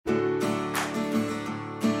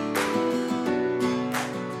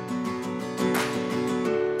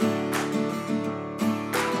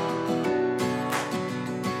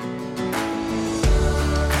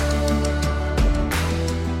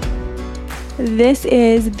This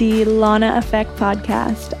is the Lana Effect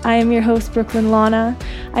podcast. I am your host, Brooklyn Lana.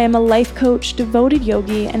 I am a life coach, devoted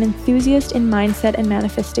yogi, and enthusiast in mindset and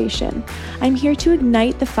manifestation. I'm here to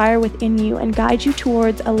ignite the fire within you and guide you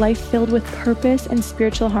towards a life filled with purpose and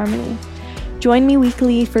spiritual harmony. Join me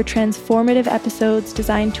weekly for transformative episodes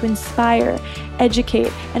designed to inspire,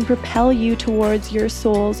 educate, and propel you towards your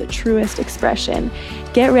soul's truest expression.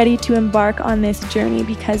 Get ready to embark on this journey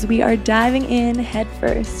because we are diving in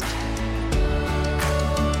headfirst.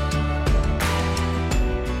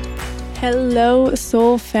 Hello,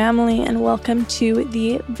 soul family, and welcome to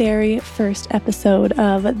the very first episode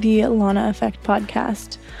of the Lana Effect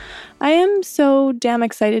podcast. I am so damn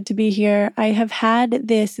excited to be here. I have had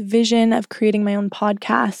this vision of creating my own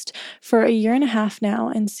podcast for a year and a half now,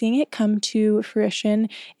 and seeing it come to fruition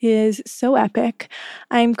is so epic.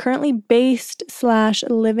 I'm currently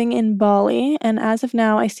based/living in Bali, and as of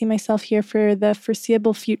now, I see myself here for the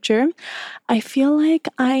foreseeable future. I feel like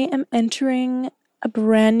I am entering a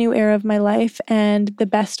brand new era of my life, and the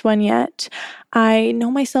best one yet. I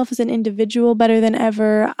know myself as an individual better than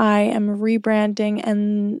ever. I am rebranding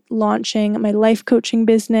and launching my life coaching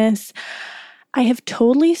business. I have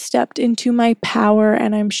totally stepped into my power,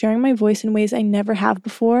 and I'm sharing my voice in ways I never have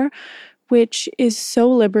before, which is so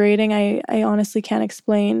liberating. I honestly can't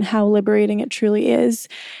explain how liberating it truly is.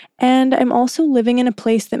 And I'm also living in a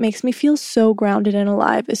place that makes me feel so grounded and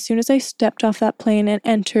alive. As soon as I stepped off that plane and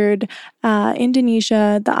entered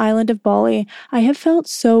Indonesia, the island of Bali, I have felt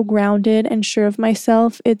so grounded and sure of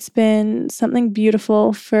myself. It's been something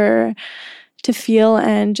beautiful to feel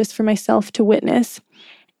and just for myself to witness.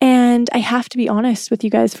 And I have to be honest with you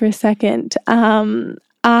guys for a second.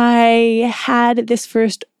 I had this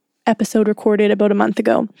first episode recorded about a month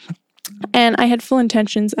ago, and I had full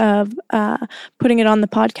intentions of putting it on the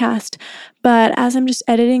podcast. But as I'm just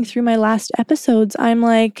editing through my last episodes, I'm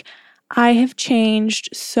like, I have changed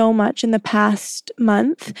so much in the past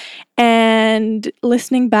month. And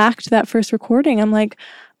listening back to that first recording, I'm like,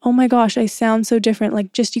 oh my gosh, I sound so different.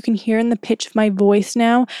 Like, just you can hear in the pitch of my voice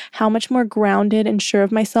now how much more grounded and sure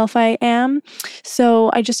of myself I am.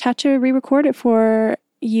 So I just had to re-record it for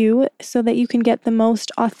you so that you can get the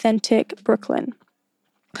most authentic Brooklyn.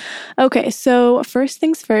 Okay, so first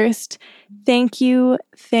things first, thank you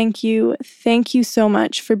so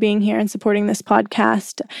much for being here and supporting this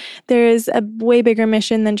podcast. There is a way bigger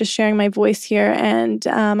mission than just sharing my voice here, and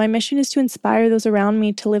my mission is to inspire those around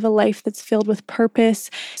me to live a life that's filled with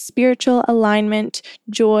purpose, spiritual alignment,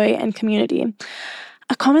 joy, and community.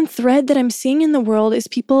 A common thread that I'm seeing in the world is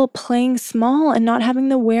people playing small and not having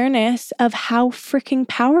the awareness of how freaking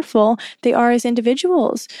powerful they are as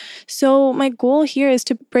individuals. So my goal here is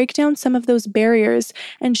to break down some of those barriers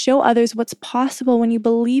and show others what's possible when you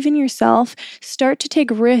believe in yourself, start to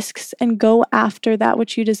take risks, and go after that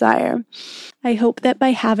which you desire. I hope that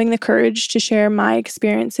by having the courage to share my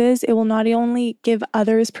experiences, it will not only give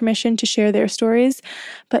others permission to share their stories,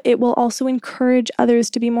 but it will also encourage others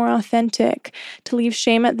to be more authentic, to leave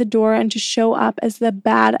shame at the door, and to show up as the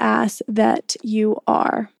badass that you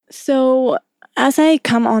are. So as I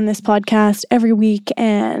come on this podcast every week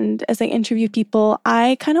and as I interview people,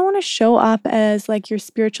 I kind of want to show up as like your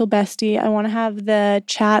spiritual bestie. I want to have the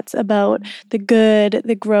chats about the good,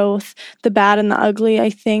 the growth, the bad, and the ugly. I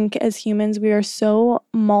think as humans, we are so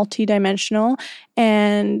multidimensional,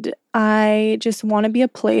 and I just want to be a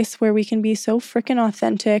place where we can be so freaking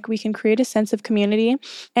authentic. We can create a sense of community,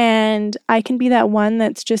 and I can be that one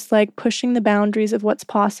that's just like pushing the boundaries of what's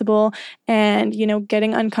possible and,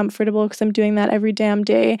 getting uncomfortable because I'm doing that every damn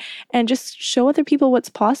day, and just show other people what's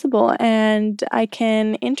possible. And I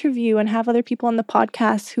can interview and have other people on the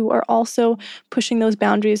podcast who are also pushing those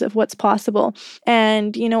boundaries of what's possible.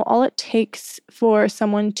 And, all it takes for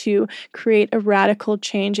someone to create a radical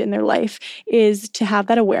change in their life is to have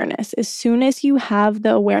that awareness. As soon as you have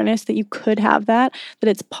the awareness that you could have that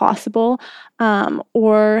it's possible,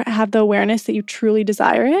 or have the awareness that you truly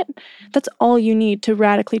desire it, that's all you need to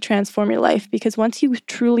radically transform your life. Because once you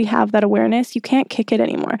truly have that awareness, you can't kick it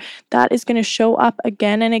anymore. That is going to show up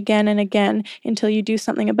again and again and again until you do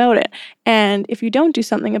something about it. And if you don't do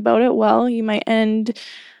something about it, well, you might end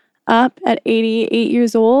up at 88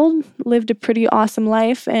 years old, lived a pretty awesome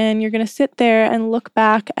life, and you're going to sit there and look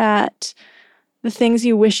back at the things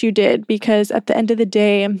you wish you did, because at the end of the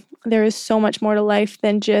day, there is so much more to life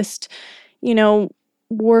than just,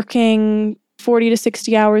 working 40 to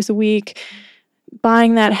 60 hours a week,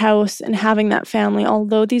 buying that house and having that family.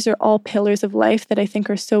 Although these are all pillars of life that I think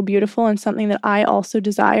are so beautiful and something that I also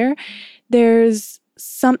desire, there's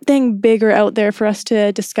something bigger out there for us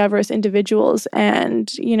to discover as individuals.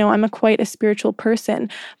 And, I'm quite a spiritual person,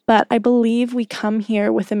 but I believe we come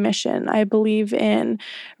here with a mission. I believe in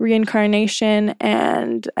reincarnation,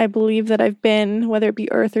 and I believe that I've been, whether it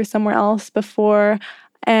be Earth or somewhere else, before.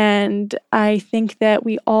 And I think that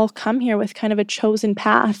we all come here with kind of a chosen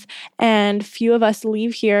path, and few of us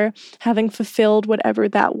leave here having fulfilled whatever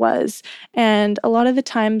that was. And a lot of the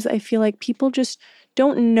times I feel like people just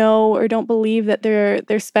don't know or don't believe that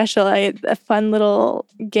they're special. A fun little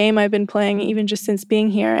game I've been playing even just since being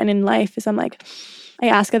here and in life is I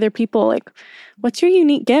ask other people, like, what's your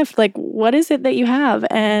unique gift? Like, what is it that you have?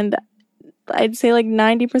 And I'd say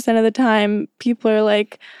 90% of the time people are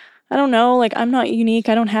like, I don't know, I'm not unique.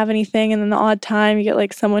 I don't have anything. And then the odd time you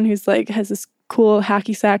get someone who's has this cool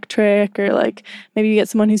hacky sack trick, or maybe you get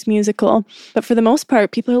someone who's musical. But for the most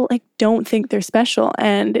part, people don't think they're special.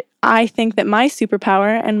 And I think that my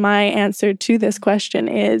superpower and my answer to this question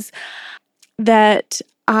is that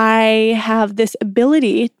I have this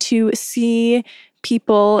ability to see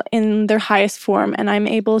people in their highest form, and I'm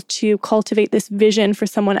able to cultivate this vision for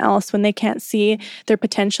someone else when they can't see their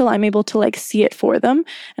potential. I'm able to see it for them.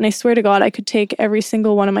 And I swear to God, I could take every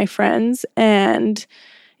single one of my friends, and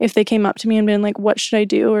if they came up to me and been like, what should I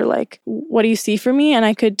do? Or what do you see for me? And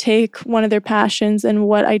I could take one of their passions and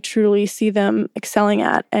what I truly see them excelling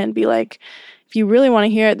at and be like, if you really want to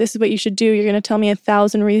hear it, this is what you should do. You're going to tell me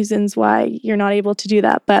 1,000 reasons why you're not able to do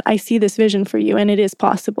that. But I see this vision for you and it is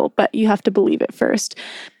possible, but you have to believe it first.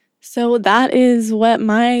 So that is what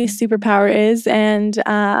my superpower is, and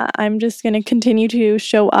I'm just going to continue to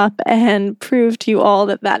show up and prove to you all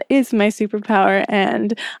that that is my superpower,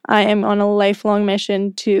 and I am on a lifelong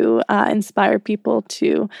mission to inspire people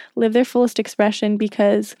to live their fullest expression,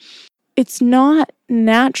 because it's not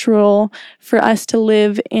natural for us to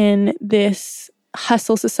live in this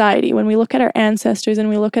hustle society. When we look at our ancestors and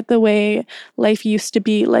we look at the way life used to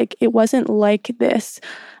be, it wasn't like this.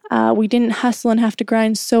 We didn't hustle and have to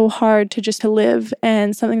grind so hard to live.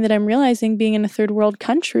 And something that I'm realizing being in a third world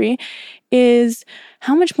country is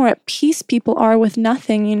how much more at peace people are with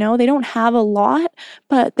nothing. They don't have a lot,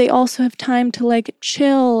 but they also have time to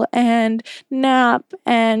chill and nap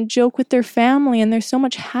and joke with their family. And they're so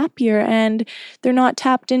much happier, and they're not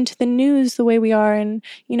tapped into the news the way we are in,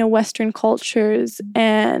 Western cultures.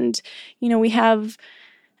 And, we have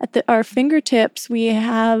at our fingertips, we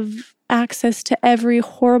have access to every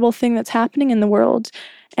horrible thing that's happening in the world.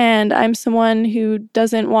 And I'm someone who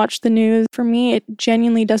doesn't watch the news. For me, it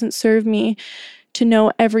genuinely doesn't serve me to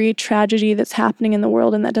know every tragedy that's happening in the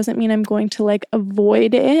world. And that doesn't mean I'm going to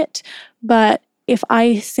avoid it. But if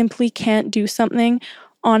I simply can't do something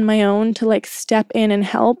on my own to step in and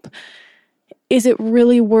help, is it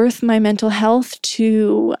really worth my mental health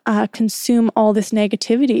to consume all this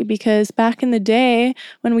negativity? Because back in the day,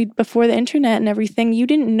 before the internet and everything, you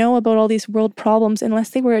didn't know about all these world problems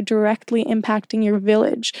unless they were directly impacting your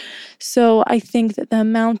village. So I think that the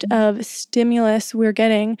amount of stimulus we're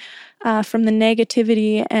getting from the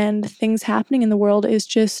negativity and things happening in the world is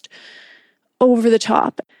just over the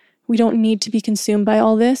top. We don't need to be consumed by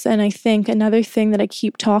all this. And I think another thing that I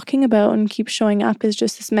keep talking about and keep showing up is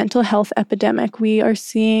just this mental health epidemic. We are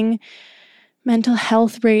seeing mental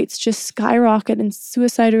health rates just skyrocket and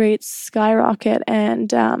suicide rates skyrocket.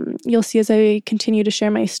 And you'll see as I continue to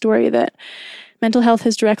share my story that mental health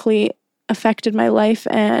has directly affected my life,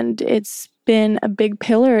 and it's been a big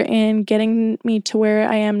pillar in getting me to where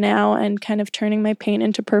I am now and kind of turning my pain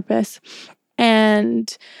into purpose.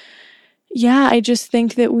 And yeah, I just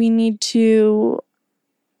think that we need to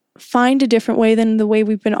find a different way than the way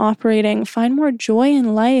we've been operating, find more joy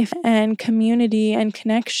in life and community and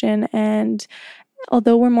connection. And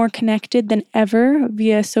although we're more connected than ever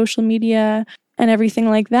via social media and everything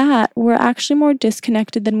like that, we're actually more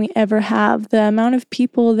disconnected than we ever have. The amount of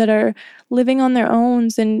people that are living on their own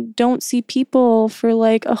and don't see people for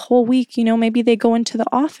a whole week, maybe they go into the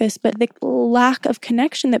office, but the lack of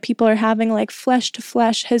connection that people are having, flesh to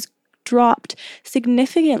flesh, has dropped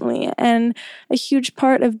significantly. And a huge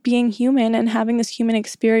part of being human and having this human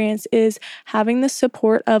experience is having the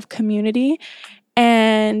support of community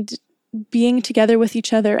and being together with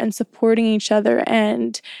each other and supporting each other.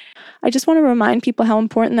 And I just want to remind people how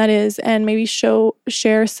important that is, and maybe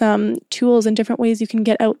share some tools and different ways you can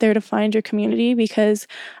get out there to find your community, because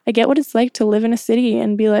I get what it's like to live in a city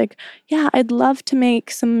and be like, yeah, I'd love to make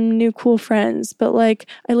some new cool friends, but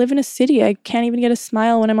I live in a city. I can't even get a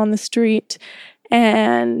smile when I'm on the street,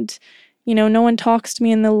 and no one talks to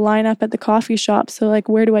me in the lineup at the coffee shop. So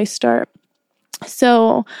where do I start?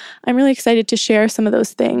 So I'm really excited to share some of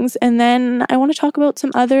those things. And then I want to talk about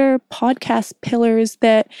some other podcast pillars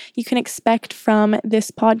that you can expect from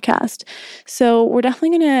this podcast. So we're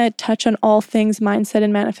definitely going to touch on all things mindset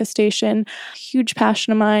and manifestation. Huge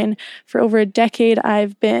passion of mine. For over a decade,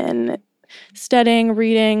 I've been studying,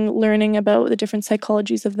 reading, learning about the different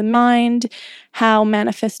psychologies of the mind, how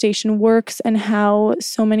manifestation works, and how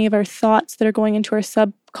so many of our thoughts that are going into our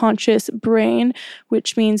subconscious brain,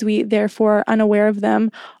 which means we therefore are unaware of them,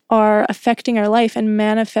 are affecting our life and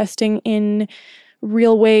manifesting in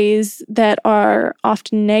real ways that are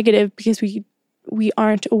often negative because we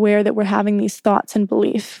aren't aware that we're having these thoughts and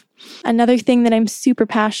beliefs. Another thing that I'm super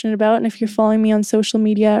passionate about, and if you're following me on social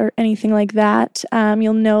media or anything like that,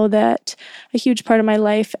 you'll know that a huge part of my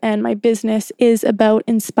life and my business is about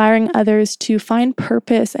inspiring others to find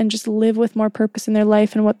purpose and just live with more purpose in their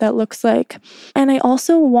life and what that looks like. And I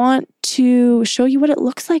also want to show you what it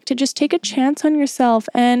looks like to just take a chance on yourself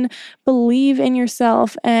and believe in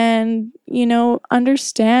yourself and,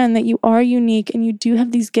 understand that you are unique and you do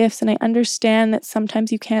have these gifts. And I understand that sometimes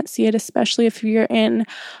you can't see it, especially if you're in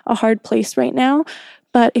a hard place right now.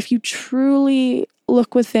 But if you truly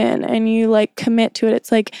look within and you commit to it,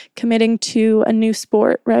 it's like committing to a new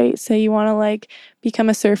sport, right? Say you want to become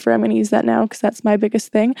a surfer. I'm going to use that now because that's my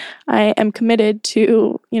biggest thing. I am committed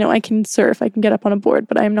to, I can surf, I can get up on a board,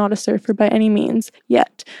 but I am not a surfer by any means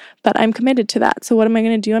yet. But I'm committed to that. So what am I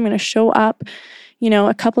going to do? I'm going to show up,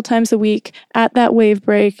 a couple times a week at that wave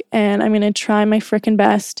break, and I'm going to try my frickin'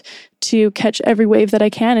 best to catch every wave that I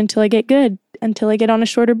can until I get good, until I get on a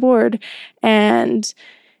shorter board. And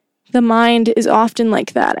the mind is often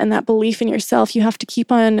like that, and that belief in yourself, you have to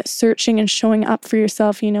keep on searching and showing up for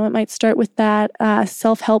yourself. It might start with that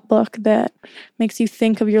self-help book that makes you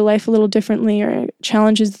think of your life a little differently or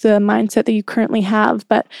challenges the mindset that you currently have.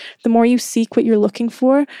 But the more you seek what you're looking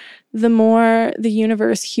for, the more the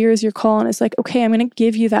universe hears your call and is like, okay, I'm going to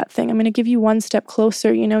give you that thing. I'm going to give you one step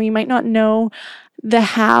closer. You might not know the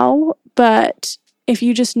how, but if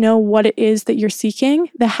you just know what it is that you're seeking,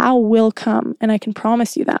 the how will come. And I can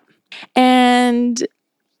promise you that. And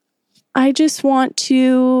I just want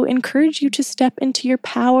to encourage you to step into your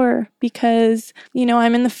power because,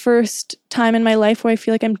 I'm in the first time in my life where I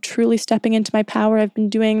feel like I'm truly stepping into my power. I've been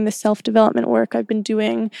doing the self-development work. I've been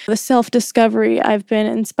doing the self-discovery. I've been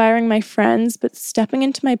inspiring my friends, but stepping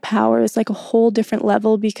into my power is a whole different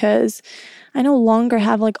level because I no longer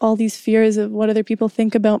have all these fears of what other people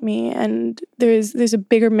think about me. And there's a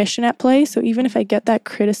bigger mission at play. So even if I get that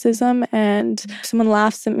criticism and someone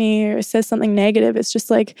laughs at me or says something negative, it's just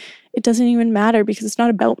it doesn't even matter because it's not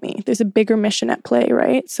about me. There's a bigger mission at play,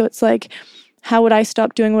 right? So it's how would I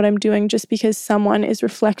stop doing what I'm doing just because someone is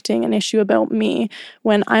reflecting an issue about me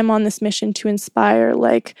when I'm on this mission to inspire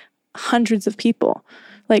hundreds of people?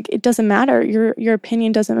 It doesn't matter. Your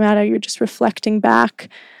opinion doesn't matter. You're just reflecting back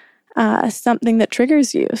something that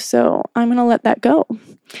triggers you. So I'm going to let that go.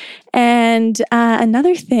 And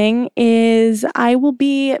another thing is I will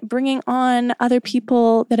be bringing on other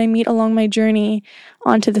people that I meet along my journey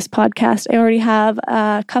onto this podcast. I already have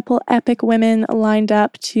a couple epic women lined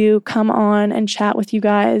up to come on and chat with you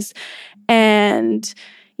guys. And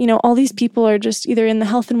all these people are just either in the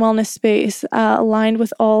health and wellness space, aligned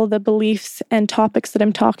with all the beliefs and topics that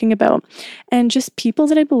I'm talking about, and just people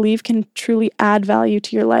that I believe can truly add value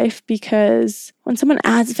to your life because when someone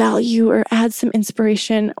adds value or adds some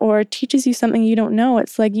inspiration or teaches you something you don't know,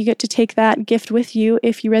 it's you get to take that gift with you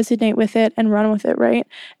if you resonate with it and run with it, right?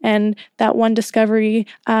 And that one discovery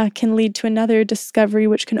can lead to another discovery,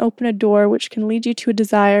 which can open a door, which can lead you to a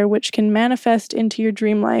desire, which can manifest into your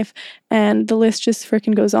dream life. And the list just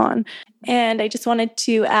freaking goes on. And I just wanted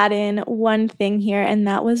to add in one thing here, and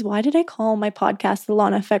that was, why did I call my podcast the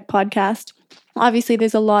Lana Effect Podcast? Obviously,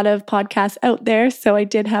 there's a lot of podcasts out there, so I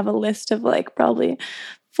did have a list of probably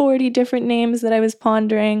 40 different names that I was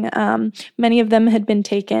pondering. Many of them had been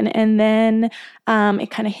taken, and then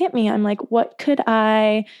it kind of hit me. I'm like, what could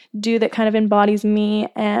I do that kind of embodies me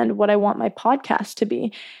and what I want my podcast to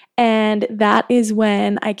be? And that is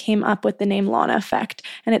when I came up with the name Lana Effect.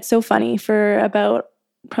 And it's so funny, for about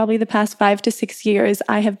probably the past 5 to 6 years,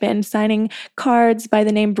 I have been signing cards by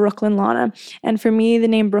the name Brooklyn Lana. And for me, the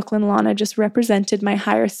name Brooklyn Lana just represented my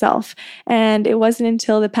higher self. And it wasn't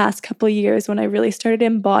until the past couple of years when I really started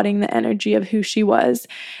embodying the energy of who she was.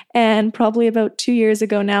 And probably about 2 years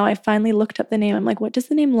ago now, I finally looked up the name. I'm like, what does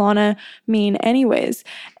the name Lana mean anyways?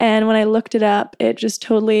 And when I looked it up, it just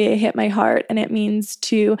totally hit my heart. And it means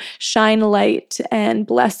to shine light and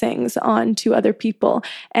blessings onto other people.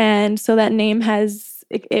 And so that name has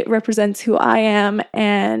it represents who I am,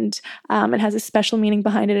 and it has a special meaning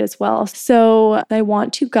behind it as well. So I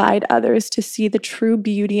want to guide others to see the true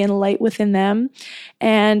beauty and light within them,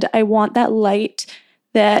 and I want that light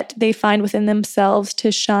that they find within themselves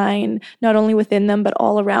to shine not only within them but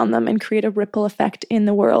all around them and create a ripple effect in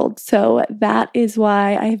the world. So that is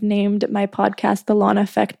why I have named my podcast the Lana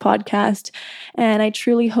Effect Podcast, and I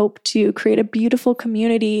truly hope to create a beautiful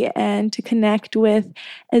community and to connect with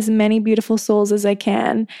as many beautiful souls as I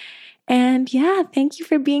can. And yeah, thank you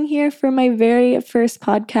for being here for my very first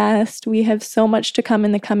podcast. We have so much to come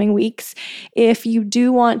in the coming weeks. If you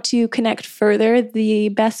do want to connect further, the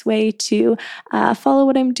best way to follow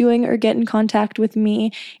what I'm doing or get in contact with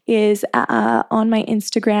me is on my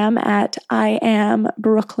Instagram at I am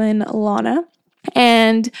Brooklyn Lana.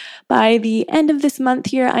 And by the end of this month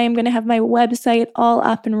here, I am going to have my website all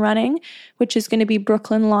up and running, which is going to be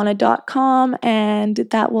brooklynlana.com, and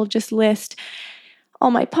that will just list all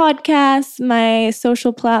my podcasts, my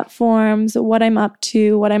social platforms, what I'm up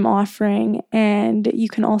to, what I'm offering, and you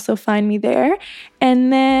can also find me there.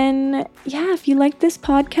 And then, yeah, if you like this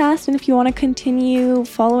podcast and if you want to continue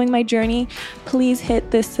following my journey, please hit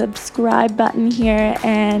the subscribe button here,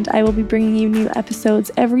 and I will be bringing you new episodes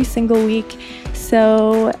every single week.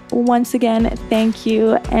 So once again, thank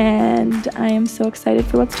you, and I am so excited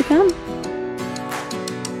for what's to come.